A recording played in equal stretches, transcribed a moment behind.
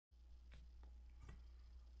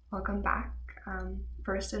Welcome back.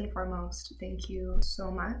 First and foremost, thank you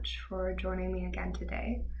so much for joining me again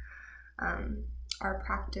today. Our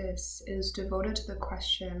practice is devoted to the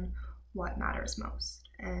question, what matters most?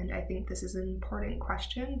 And I think this is an important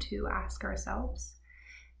question to ask ourselves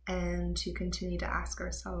and to continue to ask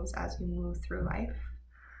ourselves as we move through life.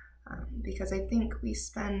 Because I think we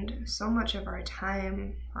spend so much of our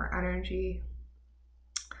time, our energy,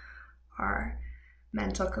 our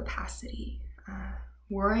mental capacity,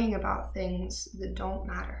 worrying about things that don't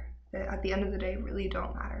matter, that at the end of the day really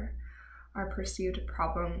don't matter. Our perceived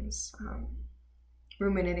problems,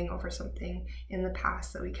 ruminating over something in the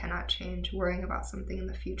past that we cannot change, worrying about something in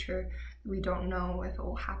the future that we don't know if it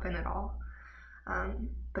will happen at all.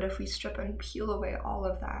 But if we strip and peel away all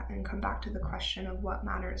of that and come back to the question of what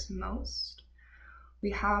matters most,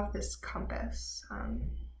 we have this compass.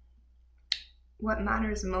 What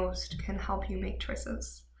matters most can help you make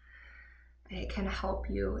choices. It can help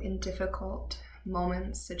you in difficult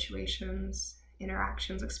moments, situations,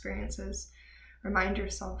 interactions, experiences. Remind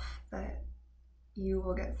yourself that you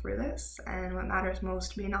will get through this, and what matters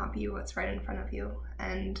most may not be what's right in front of you.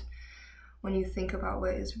 And when you think about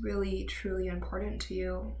what is really, truly important to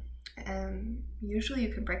you, usually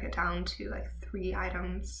you can break it down to like 3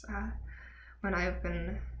 items. When I've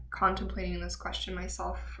been contemplating this question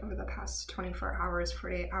myself over the past 24 hours,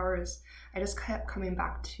 48 hours, I just kept coming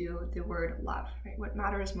back to the word love, right? What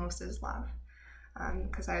matters most is love.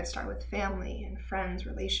 Because I would start with family and friends,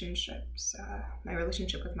 relationships, my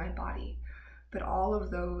relationship with my body. But all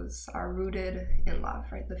of those are rooted in love,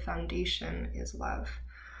 right? The foundation is love.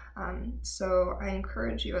 So I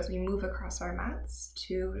encourage you as we move across our mats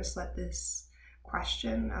to just let this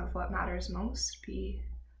question of what matters most be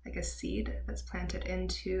like a seed that's planted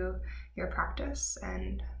into your practice,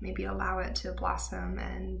 and maybe allow it to blossom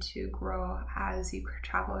and to grow as you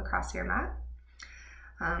travel across your mat.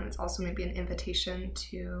 It's also maybe an invitation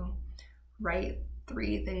to write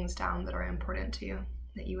 3 things down that are important to you,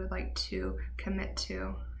 that you would like to commit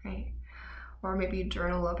to, right? Or maybe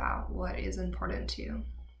journal about what is important to you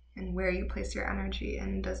and where you place your energy,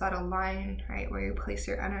 and does that align, right? Where you place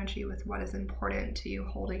your energy with what is important to you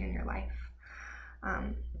holding in your life.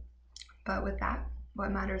 But with that,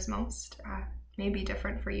 what matters most may be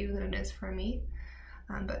different for you than it is for me.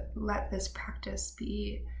 But let this practice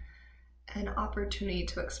be an opportunity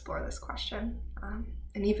to explore this question.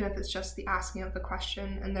 And even if it's just the asking of the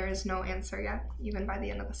question and there is no answer yet, even by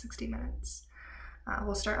the end of the 60 minutes.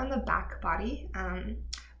 We'll start on the back body.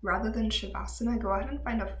 Rather than Shavasana, go ahead and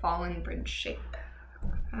find a fallen bridge shape.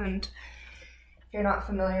 And if you're not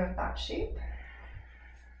familiar with that shape,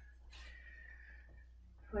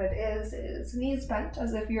 what it is knees bent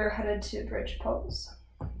as if you're headed to bridge pose.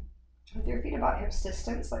 With your feet about hips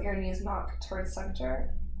distance, let your knees knock towards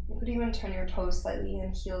center. You could even turn your toes slightly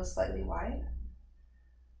and heels slightly wide.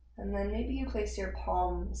 And then maybe you place your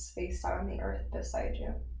palms face down on the earth beside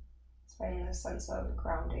you, finding a sense of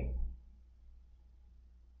grounding.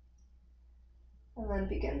 And then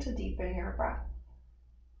begin to deepen your breath.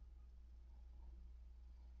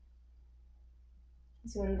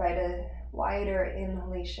 So invite a wider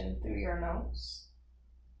inhalation through your nose.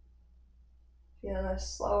 Feel a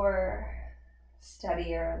slower,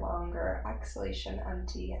 steadier, longer exhalation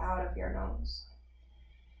empty out of your nose.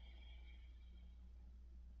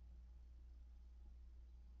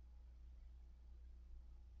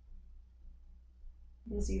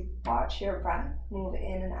 As you watch your breath move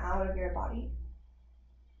in and out of your body,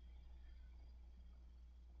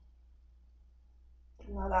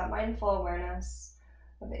 allow that mindful awareness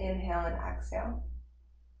of inhale and exhale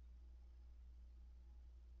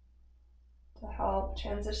to help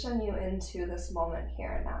transition you into this moment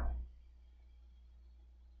here and now.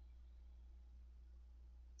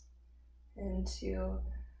 Into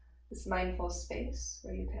this mindful space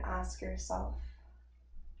where you can ask yourself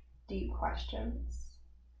deep questions.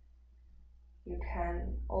 You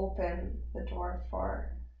can open the door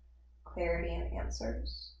for clarity and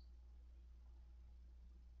answers.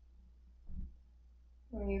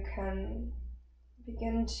 Or you can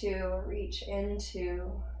begin to reach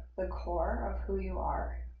into the core of who you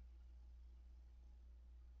are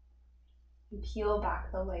and peel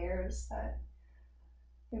back the layers that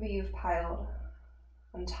maybe you've piled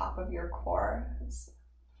on top of your core as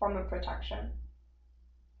a form of protection.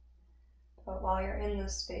 But while you're in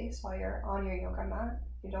this space, while you're on your yoga mat,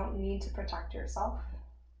 you don't need to protect yourself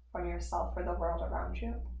from yourself or the world around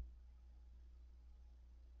you.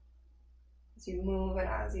 As you move and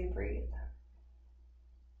as you breathe,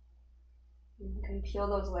 you can peel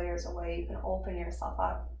those layers away, you can open yourself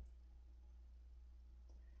up.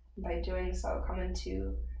 And by doing so, come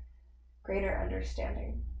into greater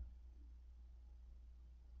understanding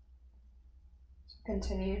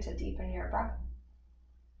Continue to deepen your breath.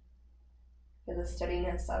 Feel the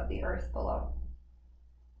steadiness of the earth below.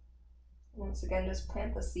 Once again, just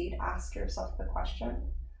plant the seed. Ask yourself the question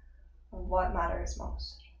of what matters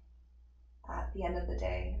most. At the end of the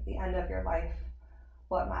day, at the end of your life,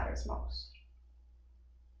 what matters most?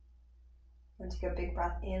 And take a big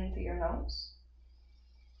breath in through your nose.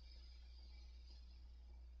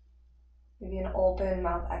 Maybe an open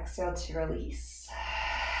mouth exhale to release.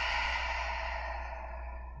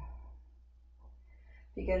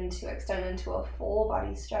 Begin to extend into a full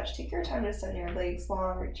body stretch. Take your time to send your legs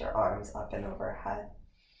long, reach your arms up and overhead.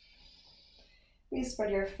 Maybe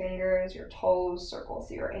spread your fingers, your toes, circle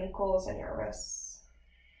through your ankles and your wrists.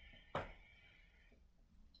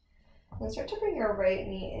 And start to bring your right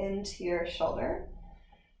knee into your shoulder.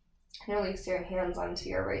 And release your hands onto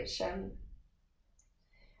your right shin.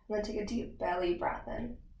 And then take a deep belly breath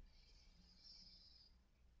in.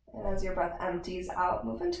 And as your breath empties out,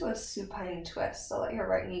 move into a supine twist. So let your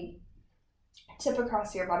right knee tip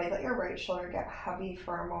across your body. Let your right shoulder get heavy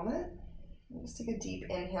for a moment. And just take a deep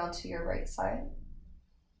inhale to your right side.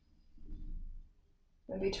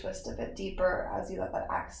 Maybe twist a bit deeper as you let that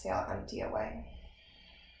exhale empty away.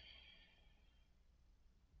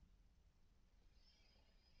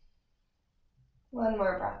 One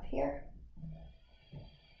more breath here.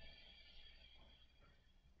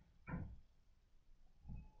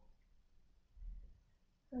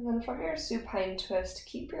 And then from your supine twist,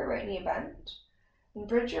 keep your right knee bent and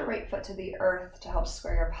bridge your right foot to the earth to help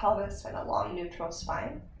square your pelvis, find a long neutral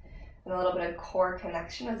spine and a little bit of core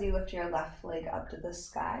connection as you lift your left leg up to the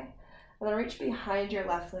sky. And then reach behind your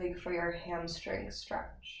left leg for your hamstring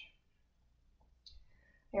stretch.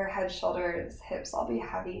 Your head, shoulders, hips all be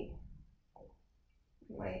heavy.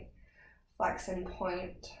 You might flex and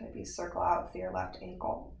point, maybe circle out through your left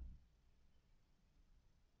ankle.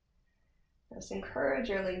 Just encourage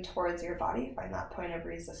your leg towards your body. Find that point of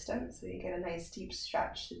resistance so you get a nice deep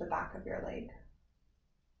stretch through the back of your leg.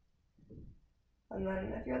 And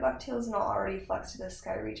then if your left heel is not already flexed to the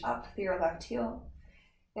sky, reach up through your left heel.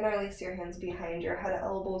 Interlace your hands behind your head,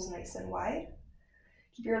 elbows nice and wide.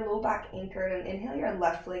 Keep your low back anchored and inhale your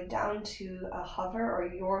left leg down to a hover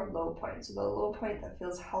or your low point. So the low point that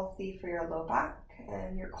feels healthy for your low back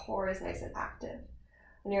and your core is nice and active.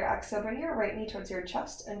 On your exhale, bring your right knee towards your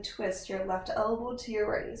chest and twist your left elbow to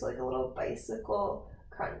your right knee, so like a little bicycle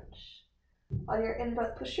crunch. On your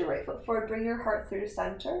in-breath, push your right foot forward, bring your heart through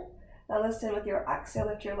center. Now listen, with your exhale,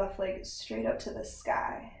 lift your left leg straight up to the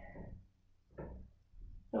sky.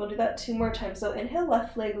 And we'll do that 2 more times. So inhale,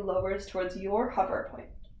 left leg lowers towards your hover point.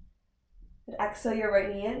 And exhale, your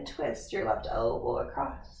right knee in, twist your left elbow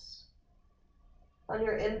across. On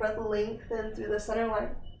your in-breath, lengthen through the center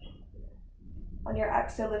line. On your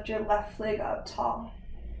exhale, lift your left leg up tall.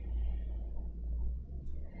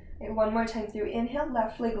 And 1 more time through. Inhale,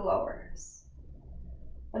 left leg lowers.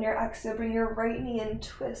 On your exhale, bring your right knee in,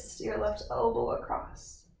 twist your left elbow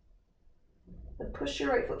across. Then push your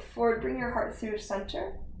right foot forward, bring your heart through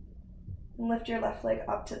center, and lift your left leg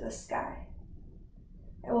up to the sky.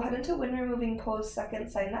 And we'll head into wind removing pose, second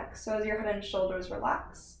side next. So as your head and shoulders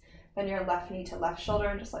relax, bend your left knee to left shoulder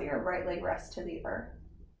and just let your right leg rest to the earth.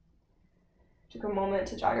 Take a moment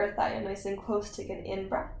to draw your thigh in nice and close. Take an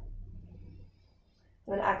in-breath.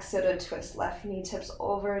 And then exhale to twist. Left knee tips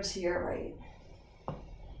over to your right.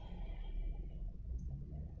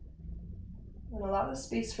 And allow the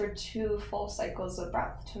space for 2 full cycles of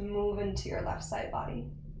breath to move into your left side body.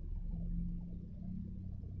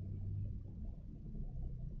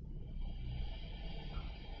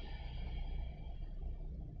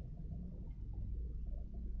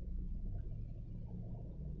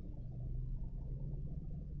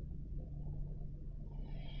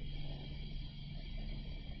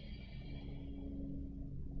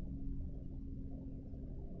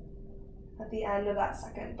 At the end of that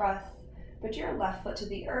second breath, put your left foot to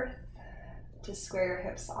the earth to square your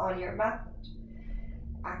hips on your mat.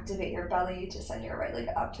 Activate your belly to send your right leg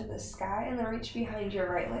up to the sky, and then reach behind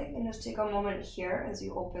your right leg and just take a moment here as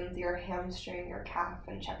you open your hamstring, your calf,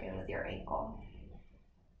 and check in with your ankle.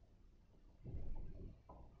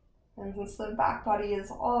 And since the back body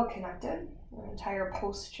is all connected, your entire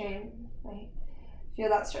post chain, right? Feel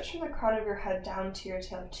that stretch from the crown of your head down to your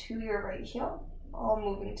tail to your right heel, all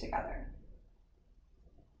moving together.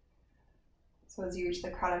 So as you reach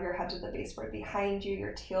the crown of your head to the base board behind you,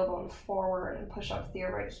 your tailbone forward and push up through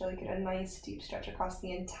your right heel, you get a nice deep stretch across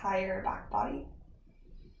the entire back body.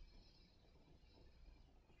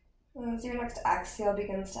 And as your next exhale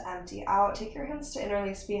begins to empty out, take your hands to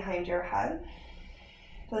interlace behind your head.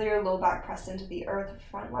 Feel your low back pressed into the earth,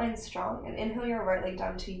 front line strong, and inhale your right leg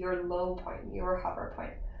down to your low point, your hover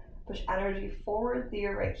point. Push energy forward through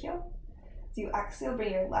your right heel. As you exhale,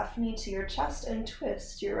 bring your left knee to your chest and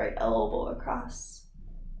twist your right elbow across.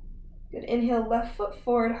 Good. Inhale, left foot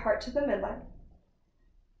forward, heart to the midline.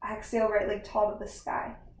 Exhale, right leg tall to the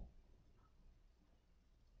sky.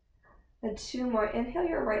 And 2 more. Inhale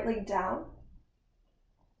your right leg down.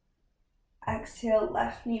 Exhale,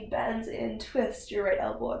 left knee bends in, twist your right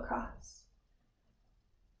elbow across.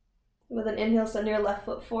 With an inhale, send your left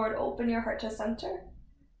foot forward, open your heart to center.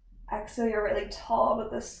 Exhale, your right leg tall to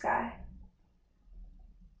the sky.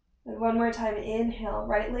 And 1 more time, inhale,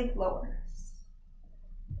 right leg lowers.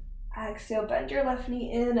 Exhale, bend your left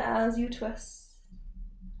knee in as you twist.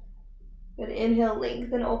 Good. Inhale,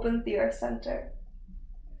 lengthen, open through your center.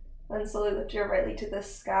 And slowly lift your right leg to the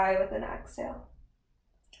sky with an exhale.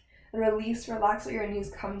 And release, relax, let your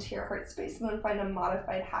knees come to your heart space, and then find a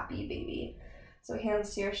modified happy baby. So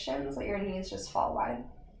hands to your shins, let your knees just fall wide.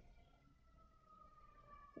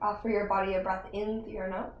 Offer your body a breath in through your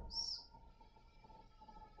nose.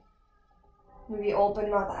 Maybe open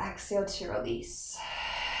mouth, exhale to release.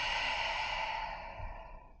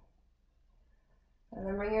 And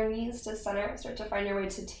then bring your knees to center. Start to find your way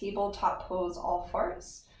to tabletop pose, all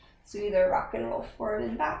fours. So either rock and roll forward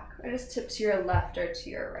and back, or just tip to your left or to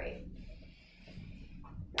your right.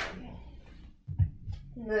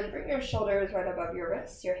 And then bring your shoulders right above your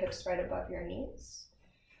wrists, your hips right above your knees.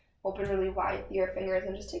 Open really wide through your fingers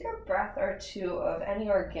and just take a breath or 2 of any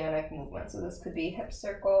organic movement. So this could be hip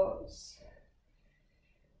circles.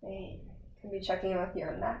 Right. Could be checking in with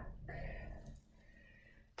your neck.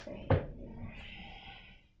 Right.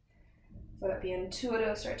 Let it be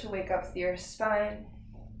intuitive. Start to wake up through your spine.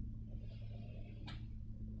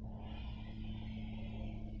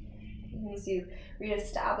 As you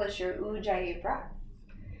reestablish your Ujjayi breath,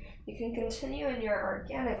 you can continue in your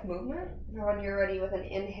organic movement. Now when you're ready, with an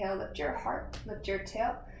inhale, lift your heart, lift your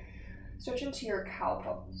tail, stretch into your cow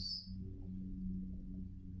pose.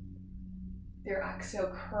 Your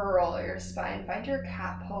exhale, curl your spine, find your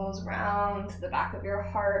cat pose, round to the back of your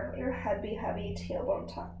heart, let your head be heavy,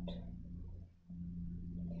 tailbone tucked.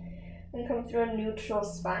 And come through a neutral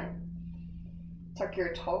spine. Tuck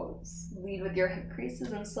your toes, lead with your hip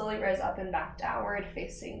creases, and slowly rise up and back, downward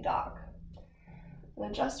facing dog.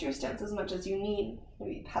 And adjust your stance as much as you need.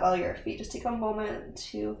 Maybe pedal your feet. Just take a moment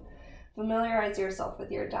to familiarize yourself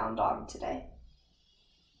with your down dog today.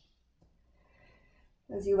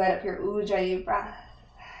 As you light up your Ujjayi breath,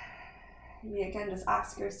 maybe again just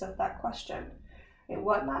ask yourself that question. Okay,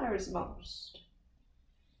 what matters most?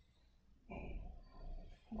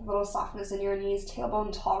 A little softness in your knees,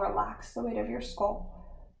 tailbone tall, relax the weight of your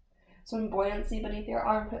skull. Some buoyancy beneath your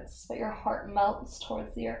armpits, but your heart melts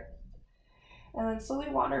towards the earth. And then slowly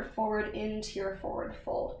wander forward into your forward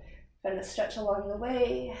fold. Find a stretch along the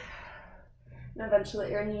way. And eventually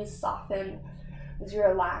let your knees soften as you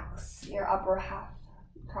relax your upper half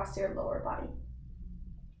across your lower body.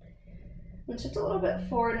 And shift a little bit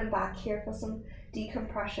forward and back here for some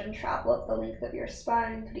decompression. Travel up the length of your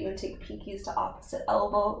spine. Could even take pinkies to opposite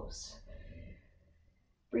elbows.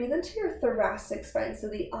 Breathe into your thoracic spine, so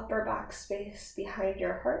the upper back space behind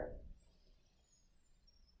your heart.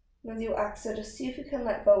 And as you exhale, just see if you can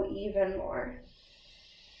let go even more.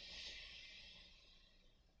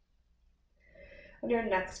 On your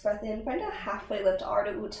next breath in, find a halfway lift,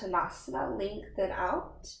 Ardha Uttanasana, lengthen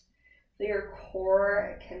out. Feel your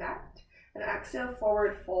core connect. And exhale,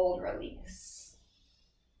 forward fold, release.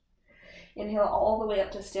 Inhale all the way up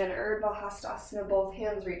to stand, Urdhva Hastasana, both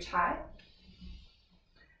hands reach high.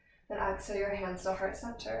 Then exhale your hands to heart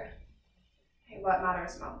center. Okay, what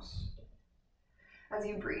matters most? As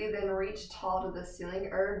you breathe in, reach tall to the ceiling,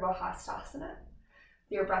 Urdhva Hastasana.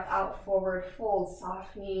 Your breath out, forward fold,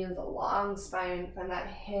 soft knees, long spine, find that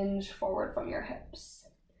hinge forward from your hips.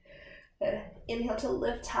 Then inhale to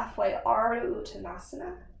lift halfway, Ardha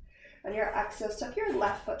Uttanasana. On your exhale, step your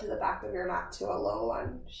left foot to the back of your mat to a low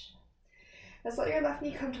lunge. Just let your left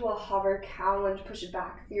knee come to a hover cow lunge, push it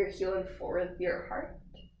back through your heel and forward through your heart.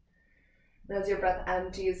 And as your breath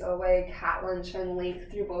empties away, cat lunge, and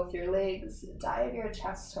length through both your legs, dive your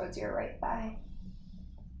chest towards your right thigh.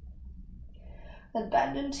 Then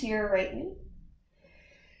bend into your right knee.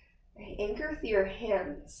 Anchor through your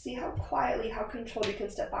hands. See how quietly, how controlled you can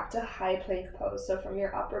step back to high plank pose. So from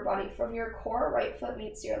your upper body, from your core, right foot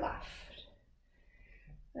meets your left.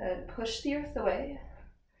 And push the earth away.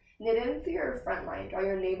 Knit in through your front line. Draw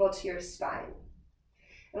your navel to your spine.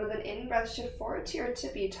 And with an in-breath, shift forward to your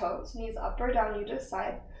tippy toes. Knees up or down, you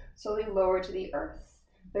decide. Slowly lower to the earth.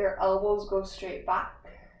 Let your elbows go straight back.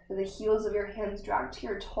 The heels of your hands drag to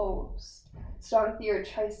your toes, strong through your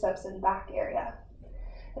triceps and back area.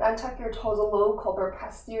 And untuck your toes, a low cobra,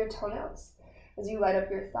 press through your toenails as you light up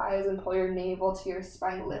your thighs and pull your navel to your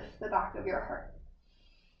spine, lift the back of your heart.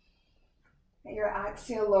 And your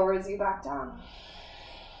exhale lowers you back down.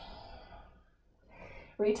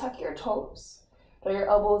 Retuck your toes, draw your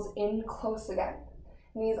elbows in close again.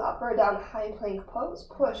 Knees up or down, high plank pose,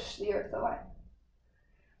 push the earth away.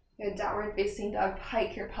 Good, downward facing dog,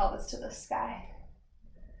 hike your pelvis to the sky.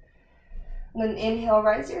 And then inhale,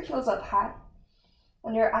 rise your heels up high.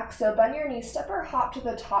 On your exhale, bend your knees, step or hop to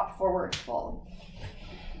the top, forward fold.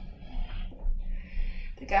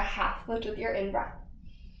 Take a half lift with your in-breath.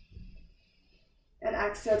 And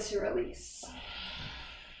exhale to release.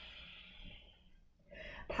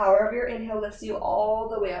 Power of your inhale lifts you all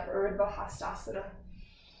the way up, Urdhva Hastasana.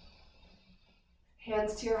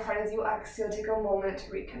 Hands to your heart as you exhale, take a moment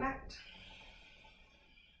to reconnect.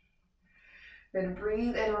 Then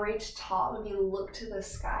breathe in, reach tall, and you look to the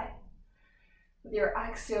sky. With your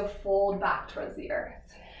exhale, fold back towards the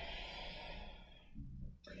earth.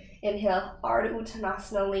 Inhale, Ardha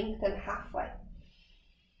Uttanasana, lengthen halfway.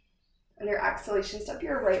 On your exhalation, step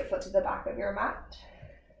your right foot to the back of your mat.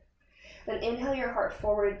 Then inhale your heart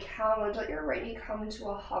forward, cow lunge, let your right knee come into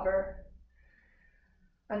a hover.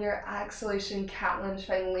 On your exhalation, cat lunge,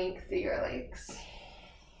 find length through your legs.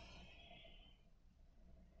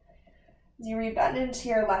 As you rebend into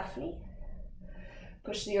your left knee,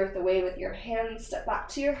 push the earth away with your hands, step back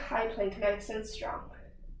to your high plank, nice and strong.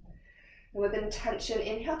 And with intention,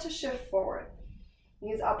 inhale to shift forward.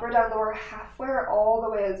 Knees up or down, lower halfway or all the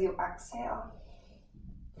way as you exhale.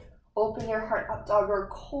 Open your heart up, dog or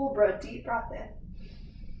cobra, deep breath in.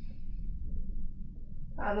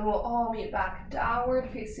 And then we'll all meet back, downward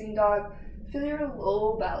facing dog. Feel your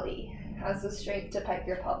low belly has the strength to pike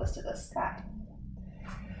your pelvis to the sky.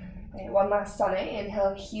 Okay, one last sunny,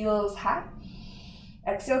 inhale, heels high.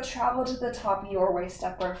 Exhale, travel to the top, your way,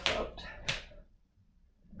 step or float.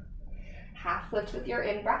 Half lift with your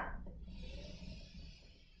in-breath.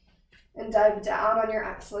 And dive down on your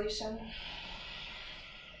exhalation.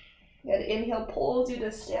 Good, inhale pulls you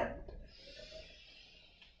to stand.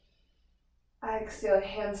 Exhale,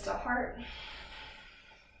 hands to heart.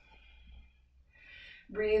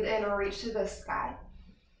 Breathe in, reach to the sky.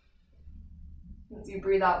 As you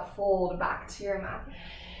breathe out, fold back to your mat.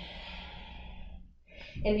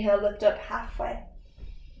 Inhale, lift up halfway.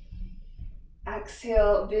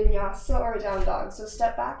 Exhale, Vinyasa or down dog. So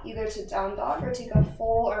step back either to down dog or take a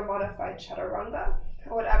full or modified chaturanga.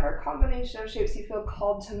 Whatever combination of shapes you feel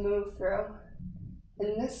called to move through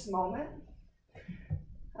in this moment,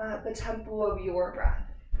 the tempo of your breath.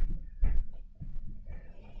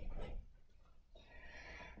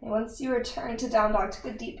 And once you return to down dog,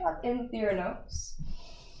 take a deep breath in through your nose.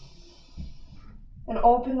 And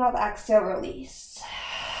open mouth, exhale, release.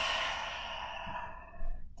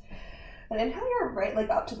 And inhale your right leg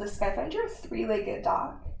up to the sky. Find your three-legged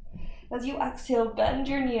dog. As you exhale, bend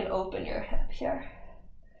your knee and open your hip here.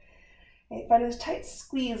 Okay, find a tight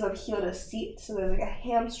squeeze of heel to seat, so there's like a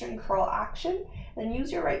hamstring curl action. Then use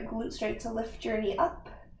your right glute strength to lift your knee up.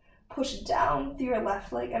 Push down through your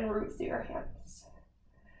left leg and root through your hands.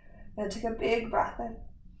 Then take a big breath in.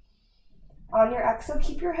 On your exhale,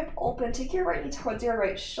 keep your hip open. Take your right knee towards your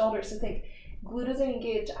right shoulder. So think glute is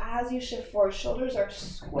engaged as you shift forward. Shoulders are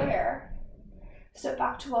square. Step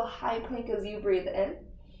back to a high plank as you breathe in.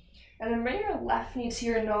 And then bring your left knee to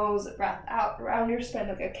your nose, breath out, round your spine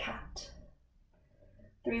like a cat.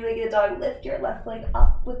 Three-legged dog, lift your left leg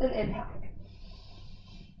up with an inhale.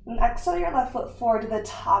 And exhale your left foot forward to the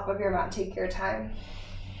top of your mat. Take your time.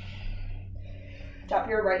 Drop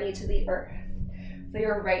your right knee to the earth. Feel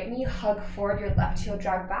your right knee hug forward, your left heel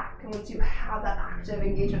drag back. And once you have that active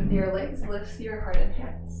engagement with your legs, lift through your heart and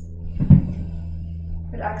hands.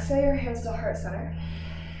 And exhale your hands to heart center.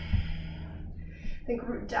 Think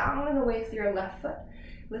root down and away through your left foot.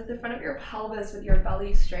 Lift the front of your pelvis with your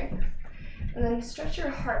belly strength. And then stretch your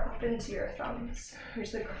heart up into your thumbs.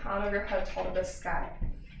 Reach the crown of your head tall to the sky.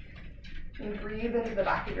 And breathe into the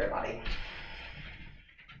back of your body.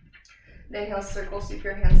 And inhale, circle, sweep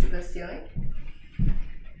your hands to the ceiling.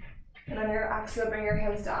 And on your exhale, bring your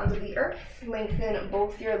hands down to the earth. Lengthen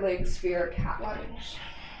both your legs for your cat lunge.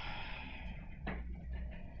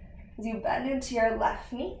 As you bend into your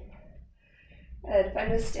left knee, and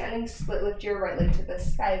find a standing split, lift your right leg to the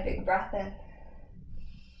sky, big breath in.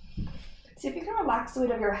 See if you can relax the weight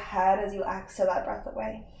of your head as you exhale that breath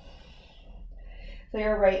away. Feel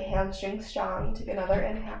your right hamstring strong, take another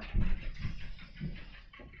inhale.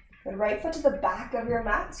 Good, right foot to the back of your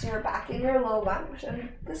mat, so you're back in your low lunge, and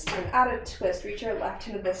this time add a twist. Reach your left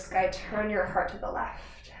hand to the sky, turn your heart to the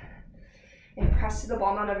left. And press to the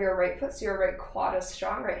ball mount of your right foot, so your right quad is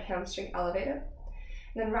strong, right hamstring elevated.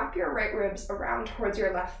 And then wrap your right ribs around towards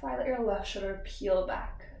your left thigh, let your left shoulder peel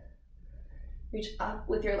back. Reach up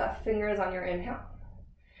with your left fingers on your inhale.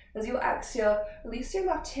 As you exhale, release your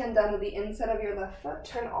left hand down to the inside of your left foot,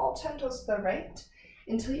 turn all 10 toes to the right,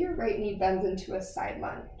 until your right knee bends into a side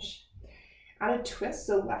lunge. Add a twist,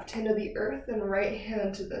 so left hand to the earth and right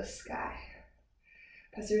hand to the sky.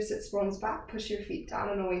 Press your sits bones back, push your feet down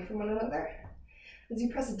and away from one another. As you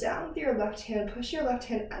press down with your left hand, push your left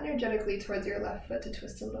hand energetically towards your left foot to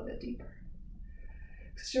twist a little bit deeper.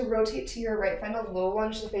 So rotate to your right, find a low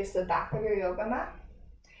lunge to face the back of your yoga mat.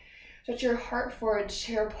 Stretch your heart forward,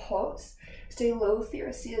 chair pose. Stay low through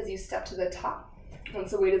your seat as you step to the top.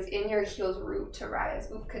 Once the weight is in your heels, root to rise,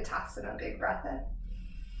 Utkatasana, big breath in.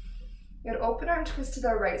 Good, open arm twist to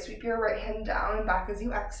the right, sweep your right hand down and back as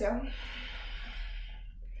you exhale.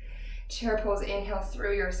 Chair pose, inhale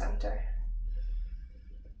through your center.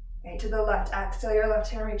 Right to the left, exhale, your left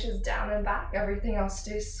hand reaches down and back. Everything else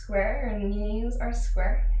stays square, your knees are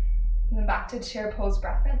square. And then back to chair pose,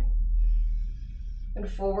 breath in. And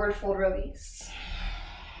forward fold, release.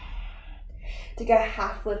 Take a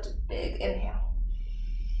half lift, big inhale.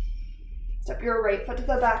 Step your right foot to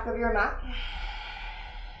the back of your mat.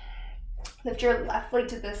 Lift your left leg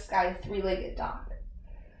to the sky, three-legged dog.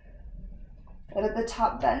 And at the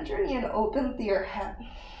top, bend your knee and open through your head.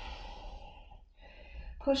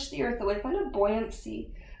 Push the earth away, find a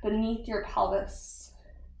buoyancy beneath your pelvis.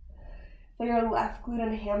 Feel your left glute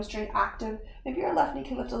and hamstring active. Maybe your left knee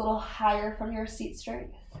can lift a little higher from your seat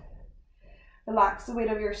strength. Relax the weight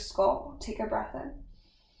of your skull, take a breath in.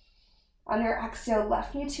 On your exhale,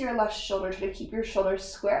 left knee to your left shoulder. Try to keep your shoulders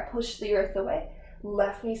square. Push the earth away.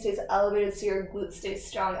 Left knee stays elevated so your glute stays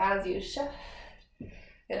strong as you shift.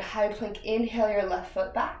 Good, high plank. Inhale your left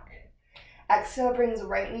foot back. Exhale brings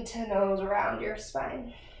right knee to nose around your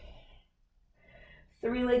spine.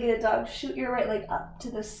 Three-legged dog. Shoot your right leg up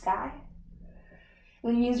to the sky.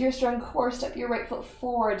 Then use your strong core. Step your right foot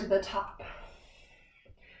forward to the top.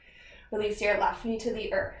 Release your left knee to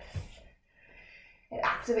the earth. And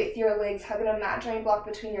activate through your legs. Hug an imaginary block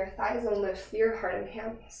between your thighs and lift through your heart and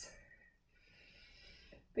hands.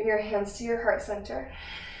 Bring your hands to your heart center.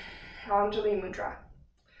 Anjali Mudra.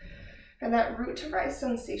 And that root to rise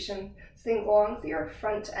sensation, think long through your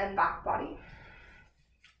front and back body.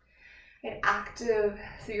 And active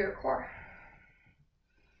through your core.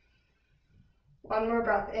 One more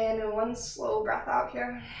breath in and one slow breath out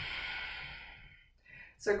here.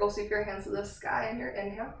 Circle, sweep your hands to the sky in your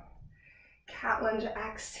inhale. Cat lunge,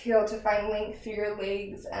 exhale to find length through your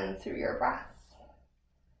legs and through your breath.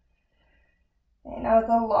 And now with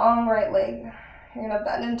a long right leg, you're going to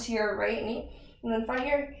bend into your right knee and then find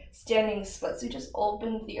your standing split. So you just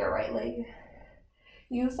open through your right leg.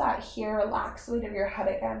 Use that here, relax the weight of your head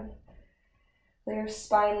again. Let your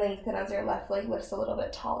spine lengthen as your left leg lifts a little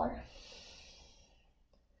bit taller.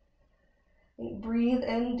 And breathe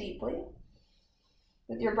in deeply.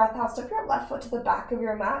 With your breath out, step your left foot to the back of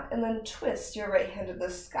your mat and then twist your right hand to the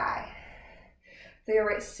sky. Feel your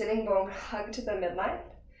right sitting bone hug to the midline.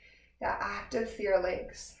 Yeah, active through your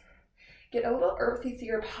legs. Get a little earthy through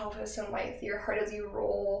your pelvis and light through your heart as you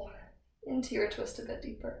roll into your twist a bit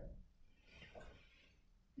deeper.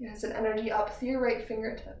 Yes, an energy up through your right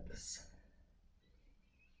fingertips.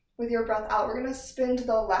 With your breath out, we're going to spin to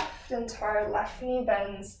the left into our left knee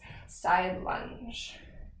bends, side lunge.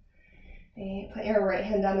 And put your right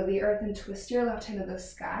hand down to the earth and twist your left hand to the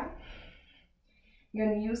sky. You're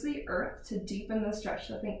going to use the earth to deepen the stretch.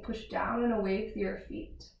 So think push down and away through your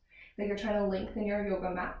feet. Like you're trying to lengthen your yoga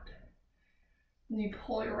mat. As you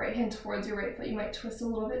pull your right hand towards your right foot, you might twist a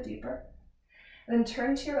little bit deeper. And then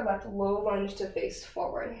turn to your left, low lunge to face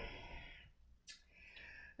forward.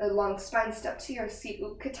 A long spine, step to your seat,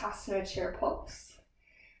 Utkatasana, chair pose.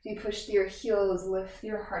 You push through your heels, lift through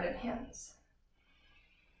your heart and hands.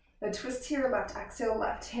 Then twist to your left, exhale,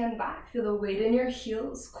 left hand back. Feel the weight in your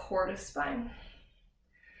heels, core to spine.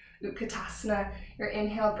 Utkatasana, your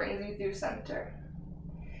inhale brings you through center.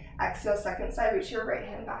 Exhale, second side, reach your right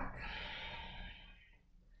hand back.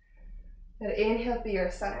 Then inhale through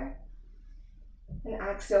your center. And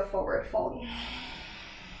exhale, forward fold.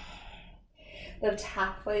 Lift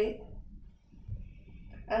halfway.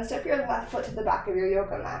 And step your left foot to the back of your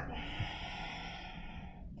yoga mat.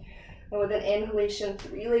 And with an inhalation,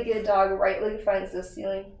 three-legged dog, right leg finds the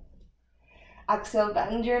ceiling. Exhale,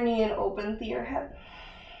 bend your knee and open through your hip.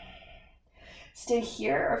 Stay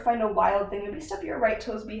here or find a wild thing. Maybe step your right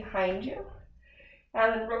toes behind you.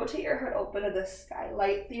 And then rotate your heart open to the sky.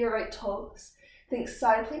 Light through your right toes. Think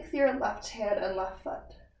side plank through your left hand and left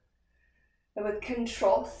foot. And with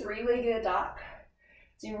control, three-legged dog.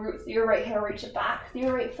 So you root through your right hand, reach it back through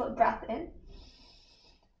your right foot, breath in.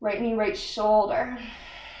 Right knee, right shoulder.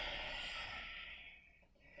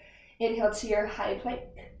 Inhale to your high plank.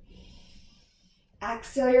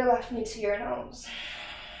 Exhale your left knee to your nose.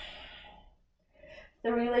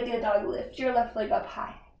 Three-legged dog, lift your left leg up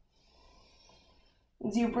high.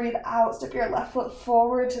 As you breathe out, step your left foot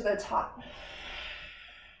forward to the top.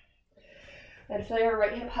 And feel your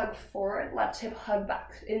right hip hug forward, left hip hug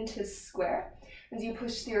back into square. As you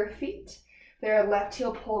push through your feet, their left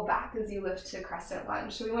heel pull back as you lift to crescent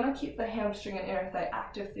lunge. So we want to keep the hamstring and inner thigh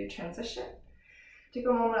active through transition. Take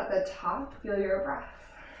a moment at the top, feel your breath.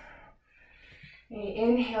 And you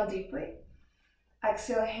inhale deeply.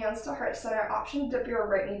 Exhale, hands to heart center option. Dip your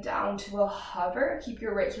right knee down to a hover. Keep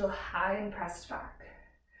your right heel high and pressed back.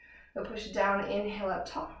 Now push down, inhale up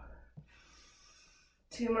top.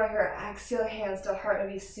 Two more here. Exhale, hands to heart.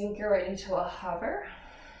 Maybe sink your right into a hover.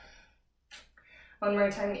 One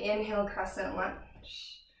more time. Inhale, crescent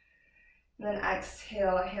lunge. And then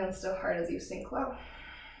exhale, hands to heart as you sink low.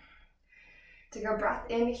 Take a breath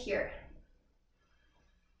in here.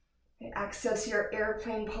 And exhale to your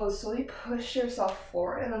airplane pose. Slowly push yourself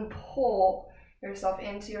forward and then pull yourself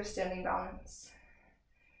into your standing balance.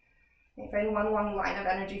 And find one long line of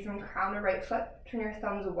energy from crown to right foot. Turn your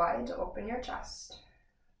thumbs wide to open your chest.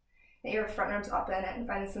 Get your front arms up and in and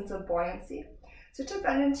find a sense of buoyancy. So to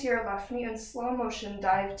bend into your left knee in slow motion,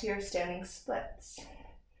 dive to your standing splits.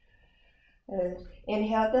 And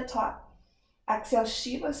inhale at the top. Exhale,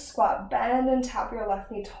 Shiva squat. Bend and tap your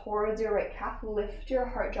left knee towards your right calf. Lift your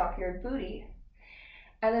heart, drop your booty.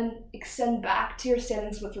 And then extend back to your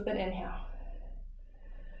standing splits with an inhale.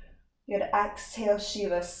 Good. Exhale,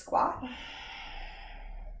 Shiva squat.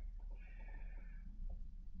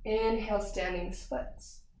 Inhale, standing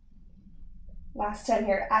splits. Last time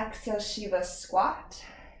here, exhale, Shiva squat.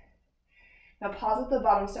 Now pause at the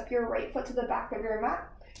bottom, step your right foot to the back of your mat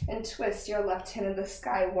and twist your left hand in the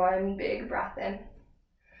sky. One big breath in.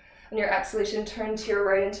 On your exhalation, turn to your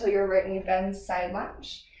right until your right knee bends, side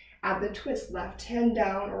lunge. Add the twist, left hand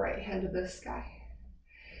down, right hand to the sky.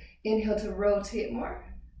 Inhale to rotate more.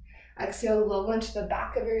 Exhale, low lunge to the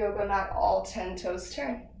back of your yoga mat, all 10 toes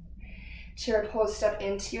turn. Chair pose, step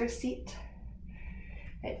into your seat.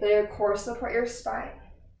 Right, feel your core support your spine.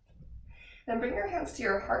 Then bring your hands to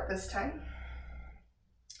your heart this time.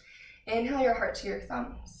 Inhale your heart to your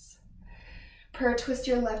thumbs. Prayer, twist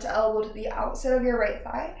your left elbow to the outside of your right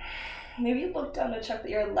thigh. Maybe look down to check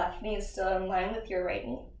that your left knee is still in line with your right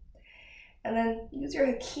knee. And then use your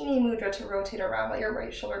Hakini Mudra to rotate around. Let your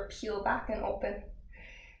right shoulder peel back and open.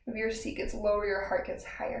 Maybe your seat gets lower, your heart gets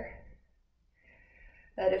higher.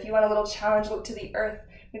 That if you want a little challenge, look to the earth.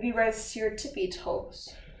 Maybe rise to your tippy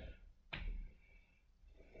toes.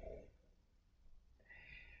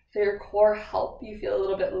 Feel your core help you feel a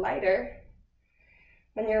little bit lighter.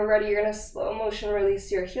 When you're ready, you're going to slow motion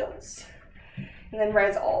release your heels. And then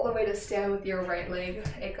rise all the way to stand with your right leg,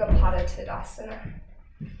 Ekapada Tadasana.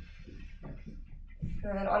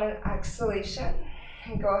 And then on an exhalation,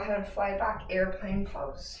 go ahead and fly back, airplane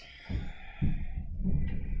pose.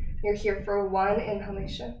 You're here for one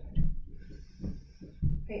inhalation.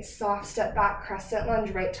 Okay, soft step back, crescent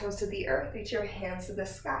lunge, right toes to the earth, reach your hands to the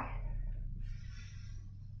sky.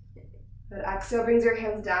 Then exhale brings your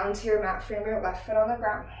hands down to your mat frame, your left foot on the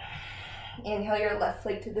ground. Inhale your left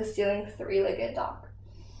leg to the ceiling, three-legged dog.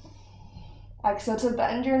 Exhale to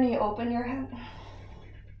bend your knee, open your head.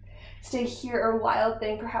 Stay here or wild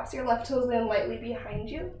thing, perhaps your left toes land lightly behind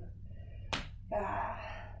you.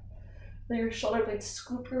 Let your shoulder blades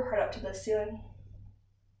scoop your heart up to the ceiling.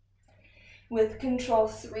 With control,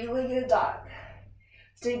 three-legged dog.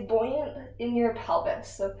 Stay buoyant in your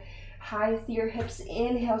pelvis. So high through your hips,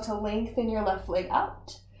 inhale to lengthen your left leg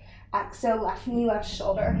out. Exhale, left knee, left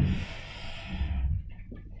shoulder.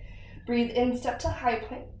 Breathe in, step to high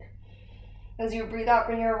plank. As you breathe out,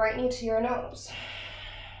 bring your right knee to your nose.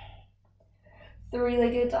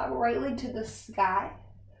 Three-legged dog, right leg to the sky.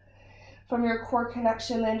 From your core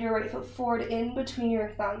connection, land your right foot forward in between your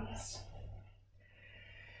thumbs.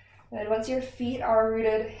 And once your feet are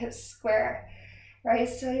rooted, hips square,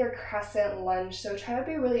 rise to your crescent lunge. So try to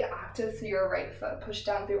be really active through your right foot. Push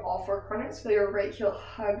down through all four corners. Feel your right heel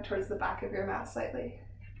hug towards the back of your mat slightly.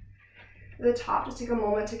 At the top, just take a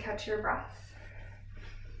moment to catch your breath.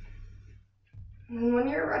 And when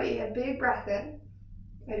you're ready, a big breath in.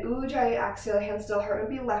 And Ujjayi, exhale, hands still heart.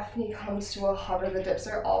 Maybe left knee comes to a hover. The dips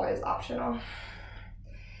are always optional.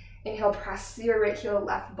 Inhale, press your right heel,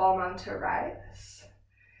 left ball mound to rise.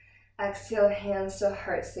 Exhale, hands to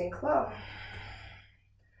heart, sink low.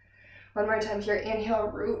 One more time here, inhale,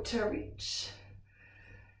 root to reach.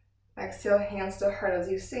 Exhale, hands to heart as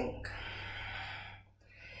you sink.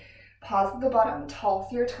 Pause at the bottom, tall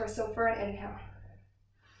through your torso for an inhale.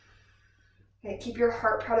 Okay, keep your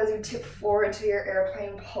heart proud as you tip forward to your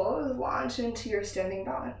airplane pose, launch into your standing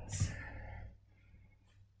balance.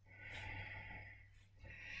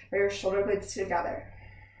 Bring your shoulder blades together.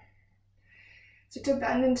 Start to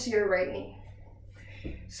bend into your right knee.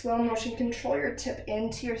 Slow motion, control your tip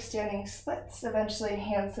into your standing splits. Eventually,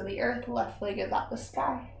 hands to the earth, left leg is at the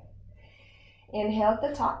sky. Inhale at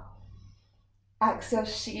the top. Exhale,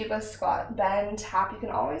 Shiva squat, bend, tap. You can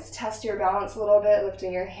always test your balance a little bit,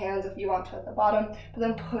 lifting your hands if you want to at the bottom, but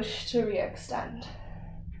then push to re-extend.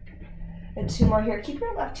 And 2 more here. Keep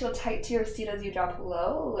your left heel tight to your seat as you drop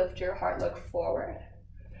low. Lift your heart, look forward.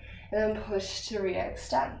 And then push to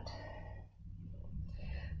re-extend.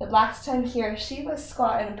 The last time here, Shiva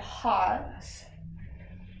squat and pause.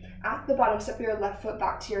 At the bottom, step your left foot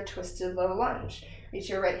back to your twisted low lunge. Reach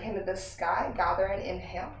your right hand to the sky, gather and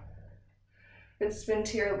inhale. Then spin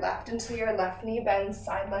to your left until your left knee bends,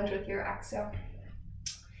 side lunge with your exhale.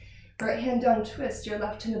 Right hand down, twist your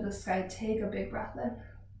left hand to the sky, take a big breath in.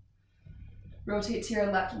 Rotate to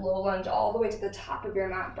your left, low lunge all the way to the top of your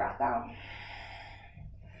mat, breath out.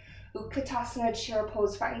 Utkatasana, chair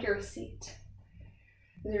pose, find your seat.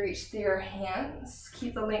 As you reach through your hands,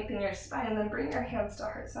 keep the length in your spine, and then bring your hands to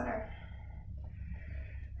heart center.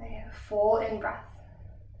 And full in breath.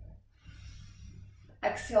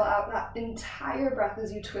 Exhale out that entire breath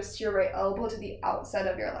as you twist your right elbow to the outside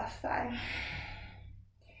of your left thigh.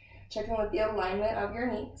 Check in with the alignment of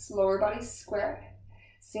your knees, lower body square.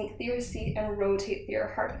 Sink through your seat and rotate through your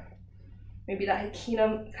heart. Maybe that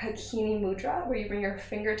Hakini Mudra, where you bring your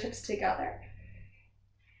fingertips together.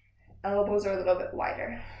 Elbows are a little bit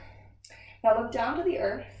wider. Now look down to the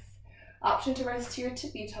earth. Option to rise to your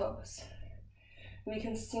tippy toes. We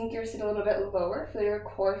can sink your seat a little bit lower, feel your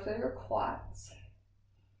core, feel your quads.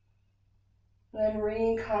 Then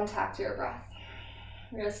recontact your breath.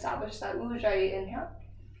 Reestablish that Ujjayi inhale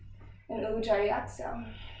and Ujjayi exhale.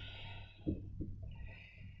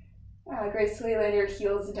 Gracefully land your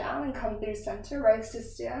heels down and come through center, rise to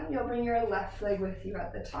stand. You'll bring your left leg with you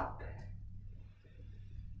at the top.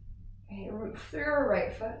 Okay, root through your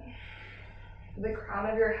right foot. The crown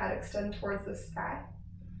of your head extend towards the sky.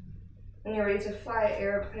 When you're ready to fly,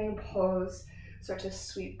 airplane pose, start to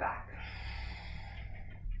sweep back.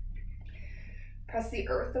 Press the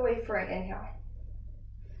earth away for an inhale.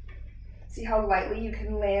 See how lightly you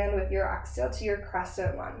can land with your exhale to your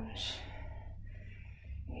crescent lunge.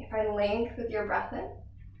 Find length with your breath in,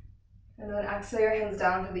 and then exhale your hands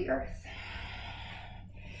down to the earth.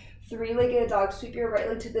 3-legged dog, sweep your right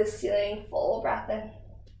leg to the ceiling, full breath in.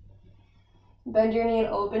 Bend your knee and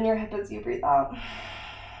open your hip as you breathe out.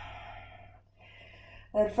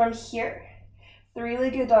 And from here,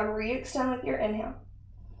 3-legged dog, re-extend with your inhale.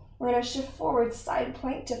 We're going to shift forward, side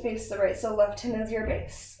plank to face the right, so left hand is your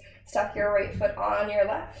base. Stack your right foot on your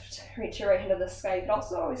left, reach your right hand to the sky. You can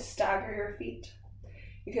also always stagger your feet.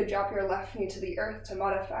 You could drop your left knee to the earth to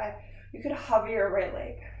modify. You could hover your right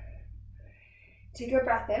leg. Take a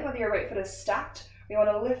breath in, whether your right foot is stacked, or you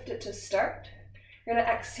want to lift it to start. You're going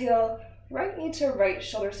to exhale, right knee to right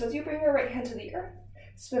shoulder. So as you bring your right hand to the earth,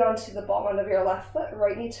 spin onto the ball end of your left foot,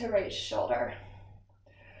 right knee to right shoulder.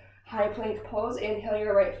 High plank pose, inhale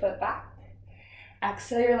your right foot back.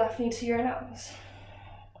 Exhale your left knee to your nose.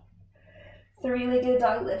 3-legged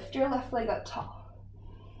dog, lift your left leg up tall.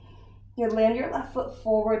 You land your left foot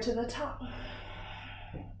forward to the top.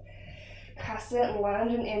 Crescent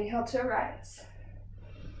lunge and inhale to rise.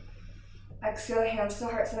 Exhale, hands to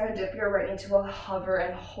heart center, dip your right knee to a hover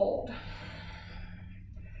and hold.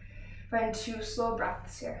 Find 2 slow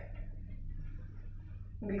breaths here.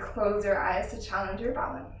 Maybe close your eyes to challenge your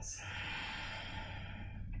balance.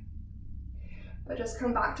 But just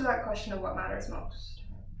come back to that question of what matters most.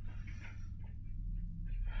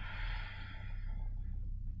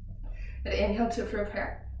 And inhale to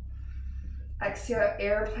prepare. Exhale,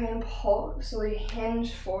 airplane pose. So we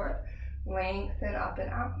hinge forward, lengthen up and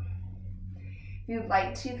out. If you'd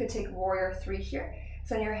like to, you could take warrior 3 here.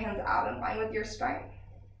 Send your hands out in line with your spine.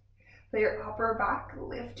 Lay your upper back,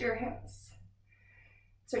 lift your hands.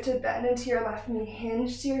 Start to bend into your left knee,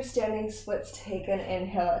 hinge to your standing splits. Take an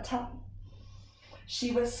inhale at top.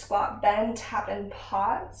 Shiva squat, bend, tap, and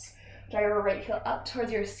pause. Draw your right heel up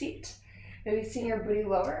towards your seat. Maybe seeing your booty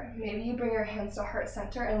lower. Maybe you bring your hands to heart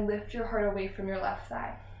center and lift your heart away from your left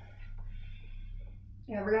thigh.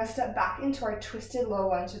 Now we're going to step back into our twisted low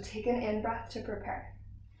lunge, so take an in-breath to prepare.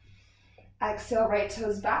 Exhale, right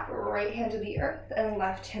toes back, right hand to the earth, and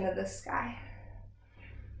left hand to the sky.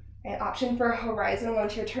 An option for a horizon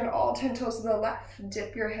lunge here, turn all 10 toes to the left,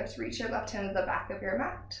 dip your hips, reach your left hand to the back of your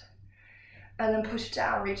mat, and then push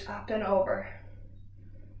down, reach up and over.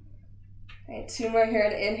 Okay, 2 more here,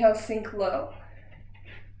 and inhale, sink low.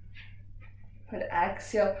 And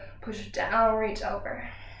exhale, push down, reach over.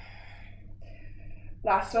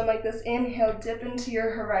 Last one like this, inhale, dip into your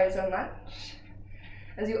horizon lunge.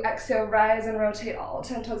 As you exhale, rise and rotate all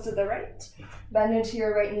 10 toes to the right. Bend into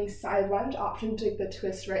your right knee, side lunge. Option to take the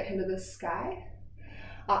twist, right hand to the sky.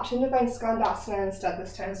 Option to find Skandasana instead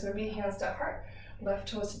this time, so maybe hands to heart, left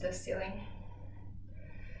toes to the ceiling.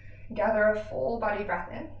 Gather a full body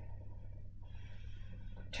breath in.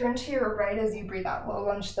 Turn to your right as you breathe out, low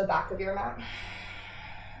lunge to the back of your mat.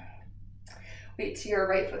 Weight to your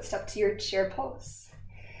right foot, step to your chair pose.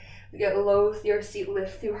 Get low through your seat,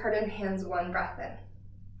 lift through heart and hands, 1 breath in.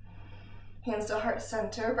 Hands to heart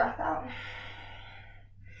center, breath out.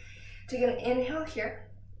 Take an inhale here.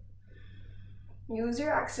 Use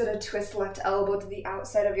your exhale to twist left elbow to the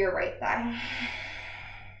outside of your right thigh.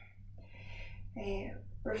 Okay,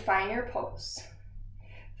 refine your pose.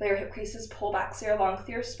 Feel your hip creases pull back so you're long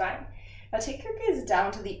through your spine. Now take your gaze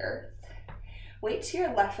down to the earth. Weight to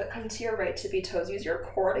your left foot, come to your right tippy toes. Use your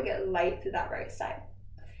core to get light through that right side.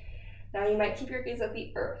 Now you might keep your gaze at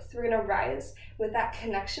the earth. We're gonna rise with that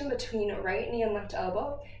connection between right knee and left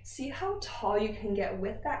elbow. See how tall you can get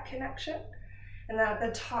with that connection. And then at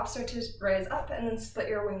the top, start to rise up and then split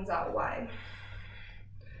your wings out wide.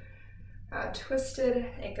 Twisted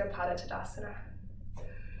Ekapada Tadasana.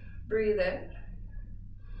 Breathe in.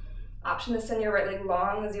 Option to send your right leg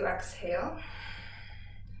long as you exhale.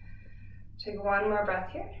 Take 1 more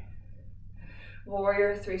breath here.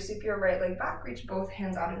 Warrior 3, sweep your right leg back, reach both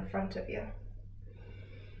hands out in front of you.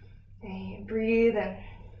 Okay, breathe in.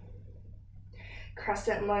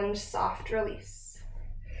 Crescent lunge, soft release.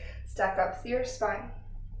 Stack up through your spine.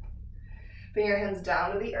 Bring your hands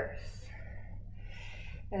down to the earth.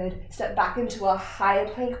 Good. Step back into a high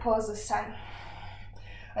plank pose this time.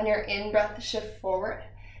 On your in-breath, shift forward.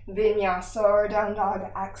 Vinyasa or down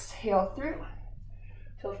dog, exhale through.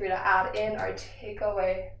 Feel free to add in or take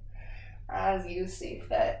away as you see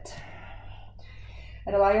fit.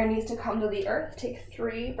 And allow your knees to come to the earth. Take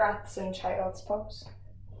 3 breaths in child's pose.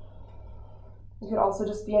 You could also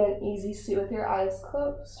just be in an easy seat with your eyes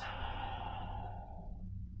closed.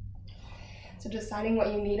 So deciding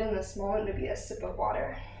what you need in this moment, maybe a sip of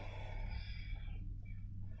water.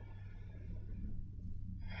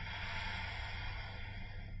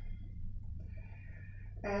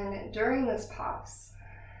 And during this pause,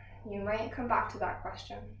 you might come back to that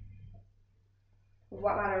question.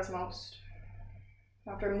 What matters most?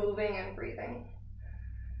 After moving and breathing,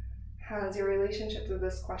 has your relationship to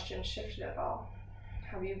this question shifted at all?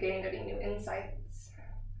 Have you gained any new insights?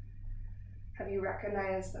 Have you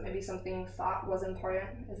recognized that maybe something you thought was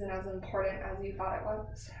important isn't as important as you thought it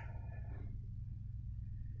was?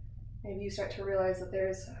 Maybe you start to realize that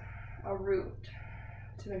there's a root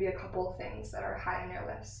to maybe a couple of things that are high on your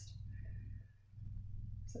list,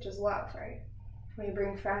 such as love, right? When you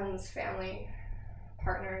bring friends, family,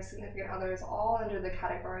 partners, significant others, all under the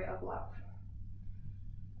category of love.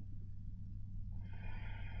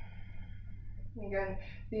 Again,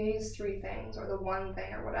 these 3 things, or the one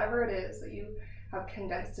thing, or whatever it is that you have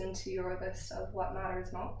condensed into your list of what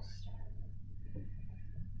matters most,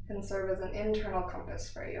 can serve as an internal compass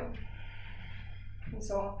for you. And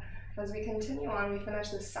so, as we continue on, we finish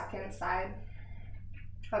the second side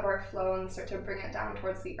of our flow and start to bring it down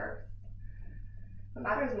towards the earth. What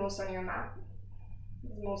matters most on your mat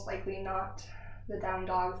is most likely not the down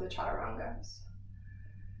dogs, the chaturangas.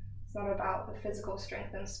 It's not about the physical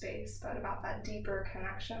strength and space, but about that deeper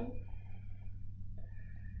connection.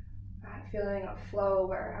 That feeling of flow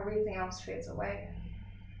where everything else fades away.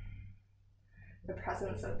 The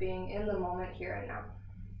presence of being in the moment here and now.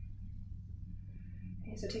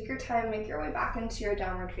 Okay, so take your time, make your way back into your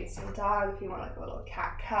downward facing dog. If you want like a little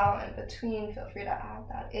cat-cow in between, feel free to add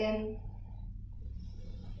that in.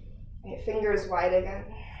 Okay, fingers wide again.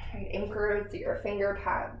 Okay, anchor through your finger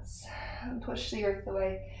pads. And push the earth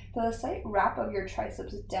away. Feel the slight wrap of your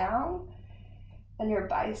triceps down and your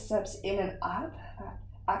biceps in and up.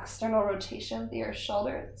 External rotation through your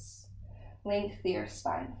shoulders. Length through your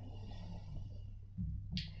spine.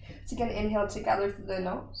 So again, inhale together through the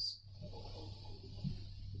nose.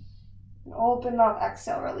 And open mouth,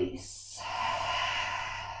 exhale, release.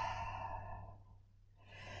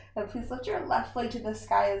 Now please lift your left leg to the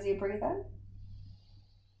sky as you breathe in.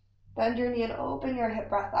 Bend your knee and open your hip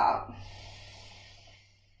breath out.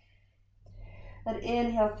 Then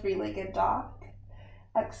inhale, three-legged dog.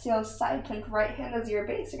 Exhale, side plank, right hand as your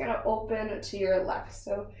base. You're gonna open to your left,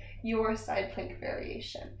 so your side plank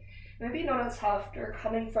variation. Maybe notice how after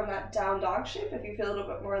coming from that down dog shape, if you feel a little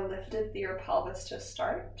bit more lifted through your pelvis to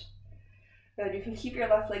start, then you can keep your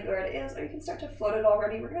left leg where it is, or you can start to float it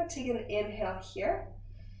already. We're gonna take an inhale here,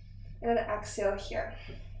 and an exhale here.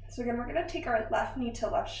 So again, we're gonna take our left knee to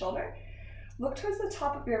left shoulder. Look towards the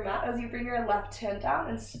top of your mat as you bring your left hand down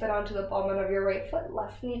and spin onto the bottom of your right foot,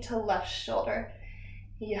 left knee to left shoulder.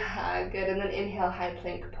 Yeah, good. And then inhale, high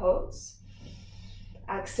plank pose.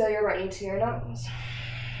 Exhale your right knee to your nose.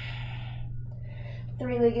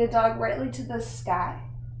 Three-legged dog, right leg to the sky.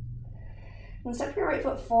 And step your right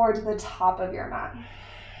foot forward to the top of your mat.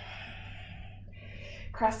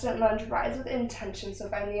 Crescent lunge, rise with intention, so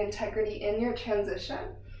find the integrity in your transition.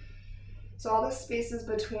 So all the spaces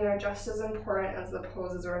between are just as important as the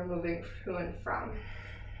poses we're moving to and from.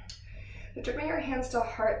 But bring your hands to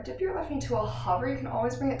heart, dip your left knee to a hover. You can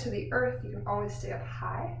always bring it to the earth, you can always stay up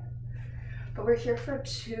high. But we're here for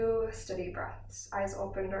 2 steady breaths, eyes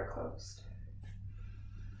opened or closed.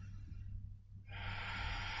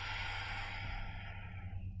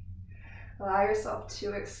 Allow yourself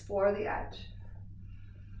to explore the edge.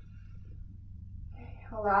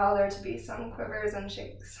 Allow there to be some quivers and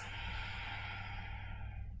shakes.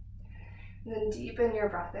 And then deepen your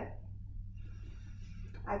breath in.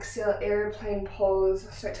 Exhale, airplane pose.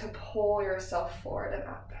 Start to pull yourself forward and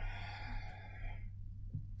up.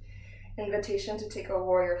 Invitation to take a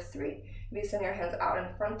warrior 3. Maybe send your hands out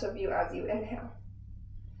in front of you as you inhale.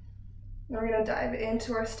 And we're going to dive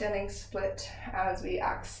into our standing split as we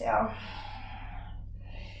exhale.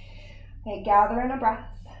 Okay, gather in a breath.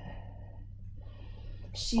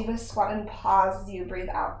 Shiva squat and pause as you breathe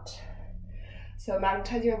out. So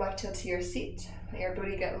magnetize your left heel to your seat. Let your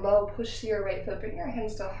booty get low, push through your right foot, bring your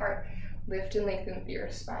hands to heart, lift and lengthen through your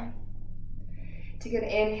spine. Take an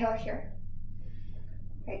inhale here.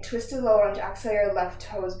 Okay, twisted low lunge, exhale your left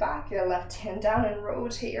toes back, your left hand down, and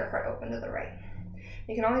rotate your heart open to the right.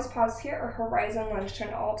 You can always pause here or horizon lunge,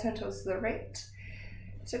 turn all 10 toes to the right.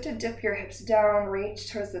 Start to dip your hips down,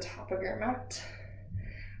 reach towards the top of your mat.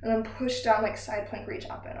 And then push down like side plank, reach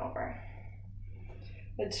up and over.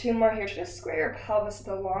 And 2 more here. Just square your pelvis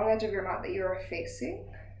to the long edge of your mat that you are facing.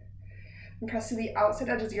 And press to the outside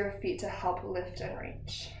edges of your feet to help lift and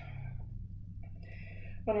reach.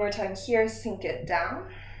 One more time here, sink it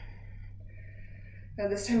down. Now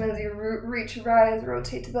this time as you reach, rise,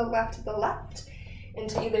 rotate to the left,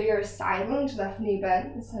 into either your side lunge, left knee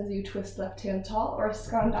bends as you twist left hand tall, or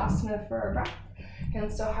skandasana for a breath.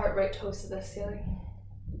 Hands to heart, right toes to the ceiling.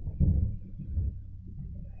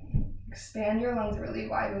 Expand your lungs really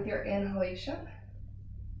wide with your inhalation.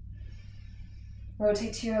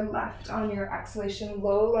 Rotate to your left on your exhalation,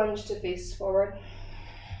 low lunge to face forward.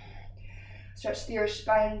 Stretch through your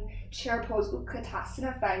spine, chair pose,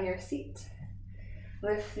 Utkatasana, find your seat.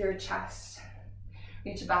 Lift your chest,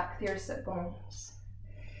 reach back through your sit bones.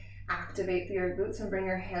 Activate through your glutes and bring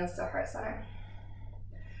your hands to heart center.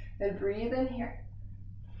 Then breathe in here.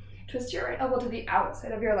 Twist your right elbow to the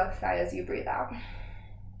outside of your left thigh as you breathe out.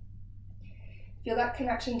 Feel that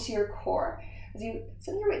connection to your core. As you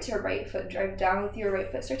send your weight to your right foot, drive down with your right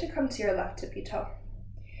foot, start to come to your left tippy toe.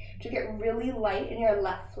 To get really light in your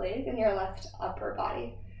left leg and your left upper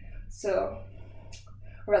body. So,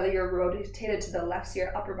 whether you're rotated to the left, so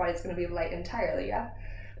your upper body is going to be light entirely, yeah?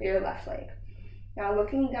 But your left leg. Now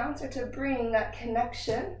looking down, start to bring that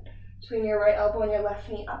connection between your right elbow and your left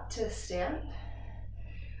knee up to stand.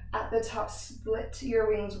 At the top, split your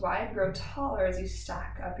wings wide, grow taller as you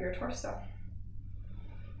stack up your torso.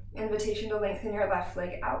 Invitation to lengthen your left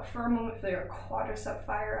leg out for a moment, feel your quadricep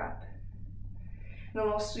fire up. And then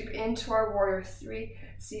we'll sweep into our warrior 3.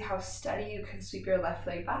 See how steady you can sweep your left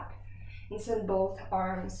leg back and send both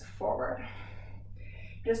arms forward.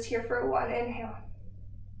 Just here for 1 inhale.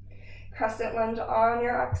 Crescent lunge on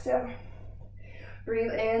your exhale.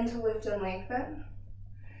 Breathe in to lift and lengthen.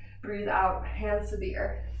 Breathe out, hands to the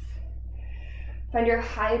earth. Find your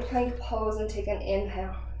high plank pose and take an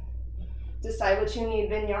inhale. Decide what you need,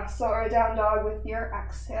 Vinyasa or down dog with your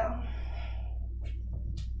exhale.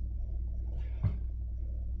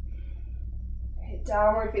 Okay,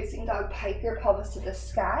 downward facing dog, pike your pelvis to the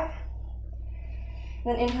sky.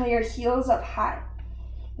 Then inhale your heels up high.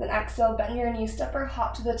 Then exhale, bend your knees, step or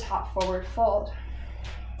hop to the top, forward fold.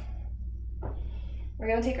 We're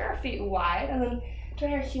going to take our feet wide and then turn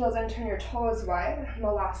your heels and turn your toes wide.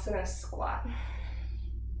 Malasana squat.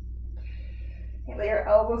 Okay, let your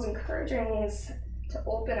elbows encourage your knees to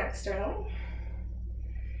open externally.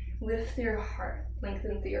 Lift through your heart,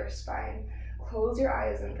 lengthen through your spine. Close your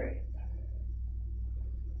eyes and breathe.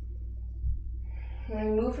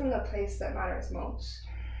 When we move from the place that matters most,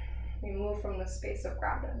 we move from the space of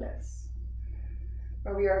groundedness,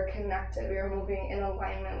 where we are connected, we are moving in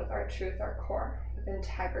alignment with our truth, our core, with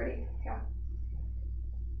integrity, yeah.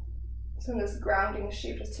 So in this grounding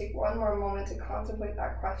shape, just take one more moment to contemplate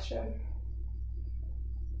that question,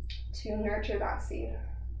 to nurture that seed.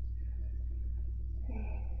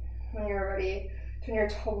 When you're ready, turn your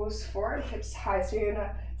toes forward, hips high, so you're in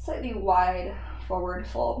a slightly wide forward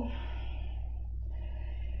fold.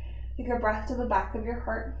 Take a breath to the back of your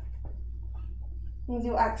heart. As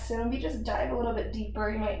you exhale, maybe just dive a little bit deeper.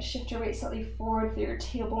 You might shift your weight slightly forward, feel your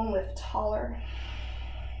tailbone lift taller.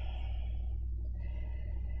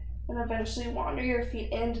 And eventually wander your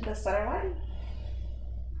feet into the center line.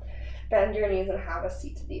 Bend your knees and have a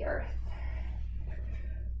seat to the earth.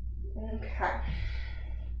 Okay.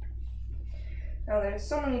 Now there's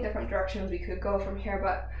so many different directions we could go from here,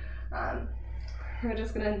 but we're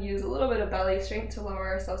just going to use a little bit of belly strength to lower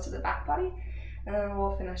ourselves to the back body, and then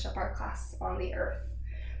we'll finish up our class on the earth.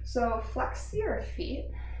 So flex your feet,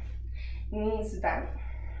 knees bent.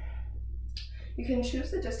 You can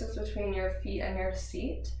choose the distance between your feet and your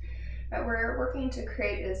seat. What we're working to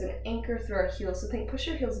create is an anchor through our heels. So think, push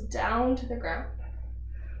your heels down to the ground.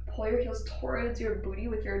 Pull your heels towards your booty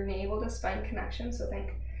with your navel to spine connection. So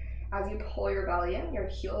think, as you pull your belly in, your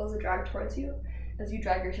heels drag towards you. As you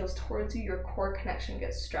drag your heels towards you, your core connection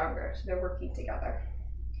gets stronger. So they're working together.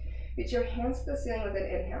 Reach your hands to the ceiling with an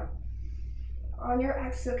inhale. On your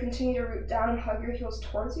exhale, continue to root down and hug your heels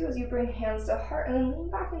towards you as you bring hands to heart, and then lean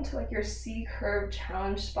back into like your C curve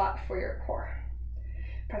challenge spot for your core.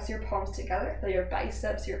 Press your palms together, feel your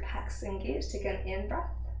biceps, your pecs engaged. Take an in breath.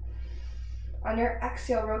 On your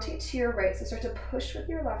exhale, rotate to your right. So start to push with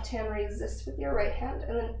your left hand, resist with your right hand,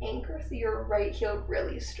 and then anchor through your right heel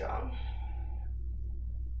really strong.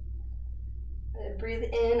 And breathe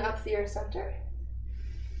in up through your center.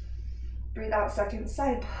 Breathe out second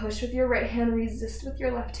side. Push with your right hand, resist with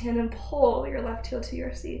your left hand, and pull your left heel to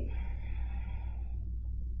your seat.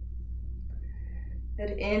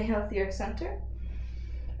 Good. Inhale through your center.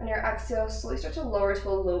 On your exhale, slowly start to lower to a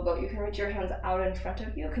low boat. You can reach your hands out in front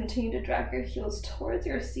of you. Continue to drag your heels towards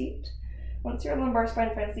your seat. Once your lumbar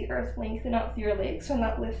spine finds the earth, lengthen out through your legs, and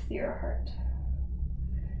that lift through your heart.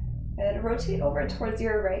 And rotate over towards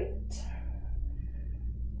your right.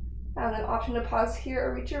 And then option to pause here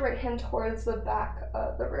or reach your right hand towards the back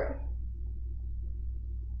of the room.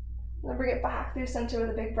 Then bring it back through center with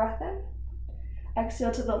a big breath in.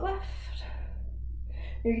 Exhale to the left.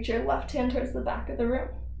 Reach your left hand towards the back of the room.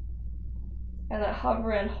 And then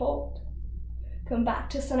hover and hold. Come back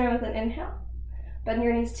to center with an inhale. Bend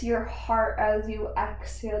your knees to your heart as you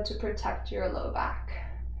exhale to protect your low back.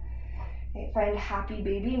 Okay, find happy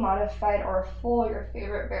baby, modified or full, your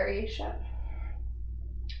favorite variation.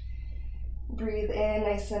 Breathe in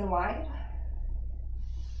nice and wide.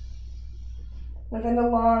 And then a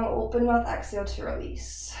long open mouth exhale to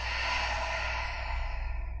release.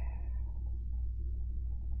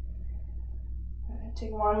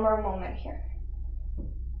 Take one more moment here.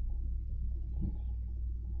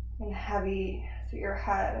 And heavy through your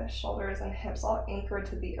head, shoulders, and hips all anchored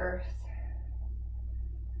to the earth.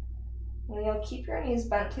 And then you'll keep your knees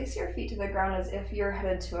bent. Place your feet to the ground as if you're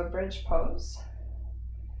headed to a bridge pose.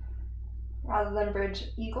 Rather than bridge,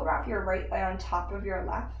 eagle wrap your right thigh on top of your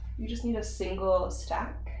left. You just need a single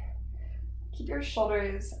stack. Keep your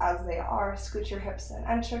shoulders as they are. Scoot your hips in.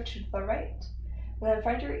 Enter to the right. And then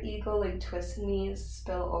find your eagle leg twist. Knees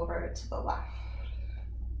spill over to the left.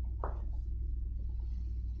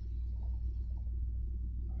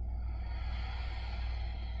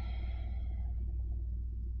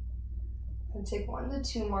 And take 1 to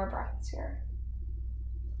 2 more breaths here.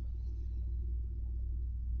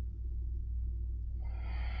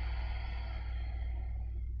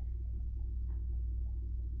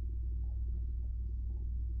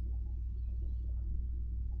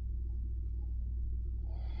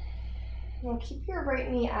 Now keep your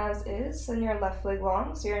right knee as is and your left leg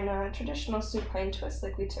long, so you're in a traditional supine twist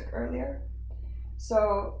like we took earlier.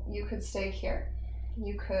 So you could stay here.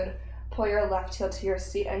 You could pull your left heel to your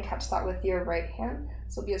seat and catch that with your right hand.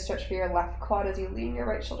 So it'll be a stretch for your left quad as you lean your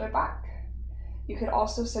right shoulder back. You could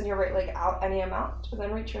also send your right leg out any amount, but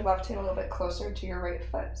then reach your left hand a little bit closer to your right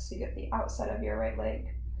foot so you get the outside of your right leg.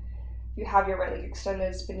 If you have your right leg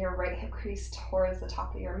extended, spin your right hip crease towards the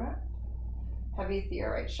top of your mat. Heavy through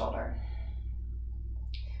your right shoulder.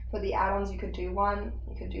 For the add-ons, you could do one,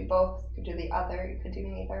 you could do both, you could do the other, you could do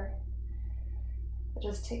neither. But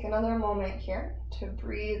just take another moment here to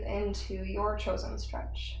breathe into your chosen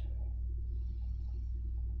stretch.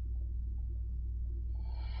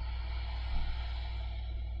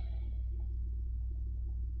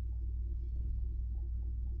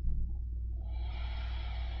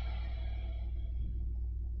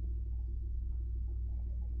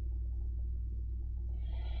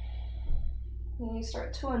 When you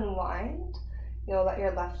start to unwind, you'll let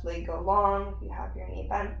your left leg go long if you have your knee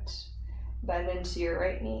bent. Bend into your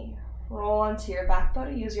right knee. Roll onto your back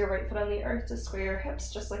body. Use your right foot on the earth to square your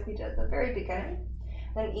hips, just like we did at the very beginning.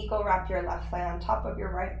 Then eagle wrap your left thigh on top of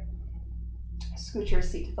your right. Scoot your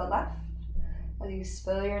seat to the left as you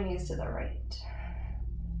spill your knees to the right.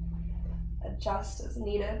 Adjust as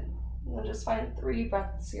needed. You'll just find 3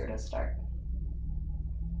 breaths here to start.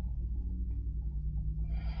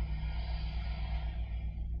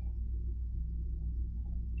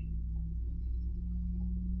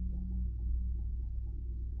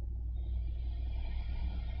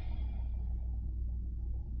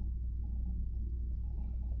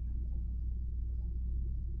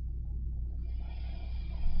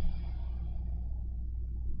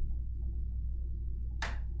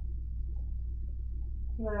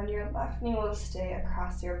 And then your left knee will stay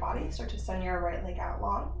across your body. Start to send your right leg out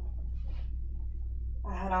long.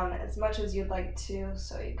 Ahead on as much as you'd like to,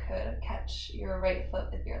 so you could catch your right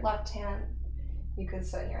foot with your left hand. You could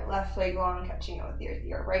send your left leg long, catching it with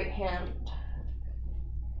your right hand.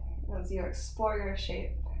 As you explore your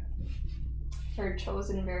shape, your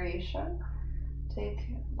chosen variation, take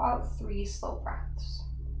about 3 slow breaths.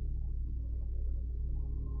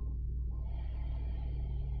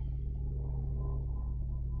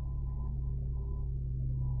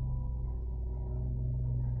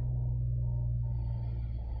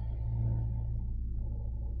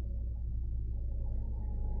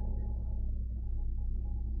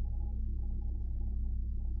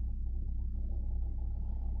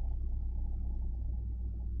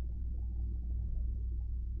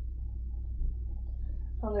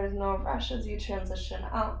 Well, there's no rush as you transition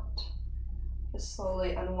out. Just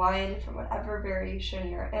slowly unwind from whatever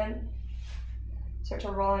variation you're in. Start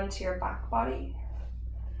to roll into your back body.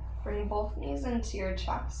 Bring both knees into your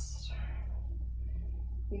chest.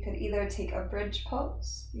 You could either take a bridge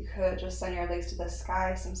pose. You could just send your legs to the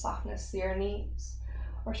sky, some softness to your knees.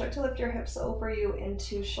 Or start to lift your hips over you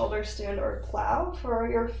into shoulder stand or plow for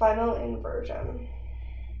your final inversion.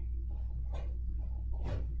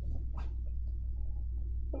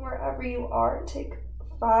 Wherever you are, take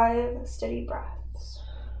 5 steady breaths.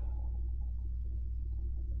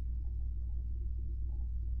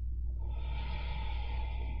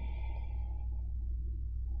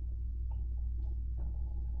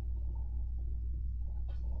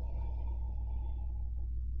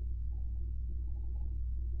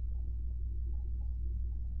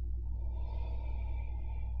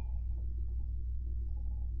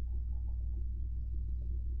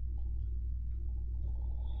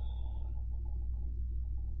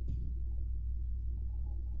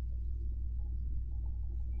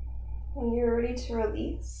 When you're ready to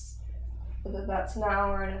release, whether that's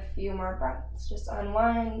now or in a few more breaths, just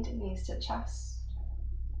unwind, knees to chest.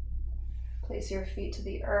 Place your feet to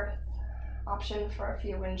the earth. Option for a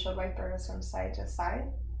few windshield wipers from side to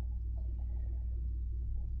side.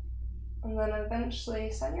 And then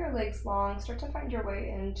eventually send your legs long. Start to find your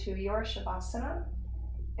way into your Shavasana.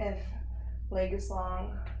 If legs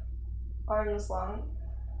long, arms long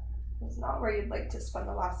is not where you'd like to spend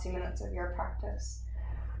the last few minutes of your practice,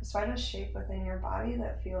 just find a shape within your body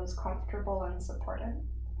that feels comfortable and supported.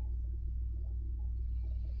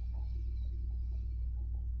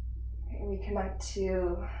 And reconnect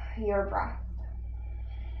to your breath.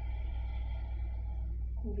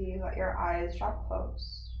 Maybe let your eyes drop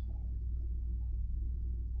closed.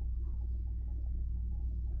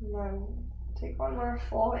 And then take one more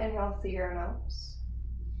full inhale through your nose.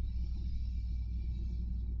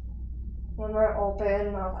 One more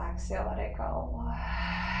open mouth exhale, let it go.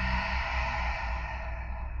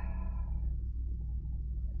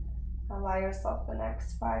 Allow yourself the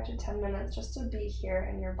next 5 to 10 minutes just to be here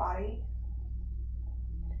in your body.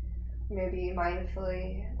 Maybe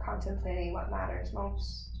mindfully contemplating what matters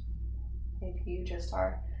most. Maybe you just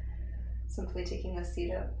are simply taking the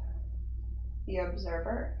seat of the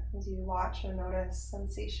observer as you watch or notice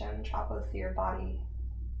sensation travel through your body,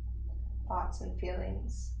 thoughts and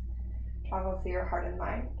feelings travel through your heart and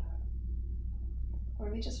mind. Or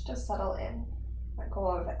maybe just settle in, let go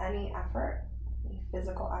of any effort, any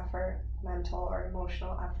physical effort, mental or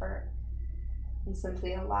emotional effort, and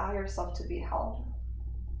simply allow yourself to be held,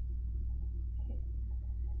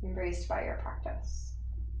 embraced by your practice.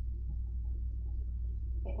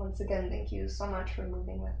 Once again, thank you so much for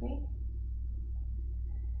moving with me.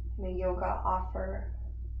 May yoga offer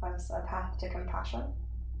us a path to compassion.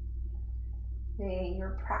 May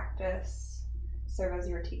your practice serve as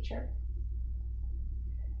your teacher.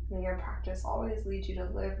 May your practice always lead you to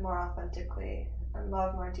live more authentically and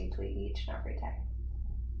love more deeply each and every day.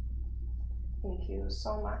 Thank you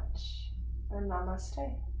so much, and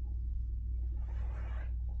namaste.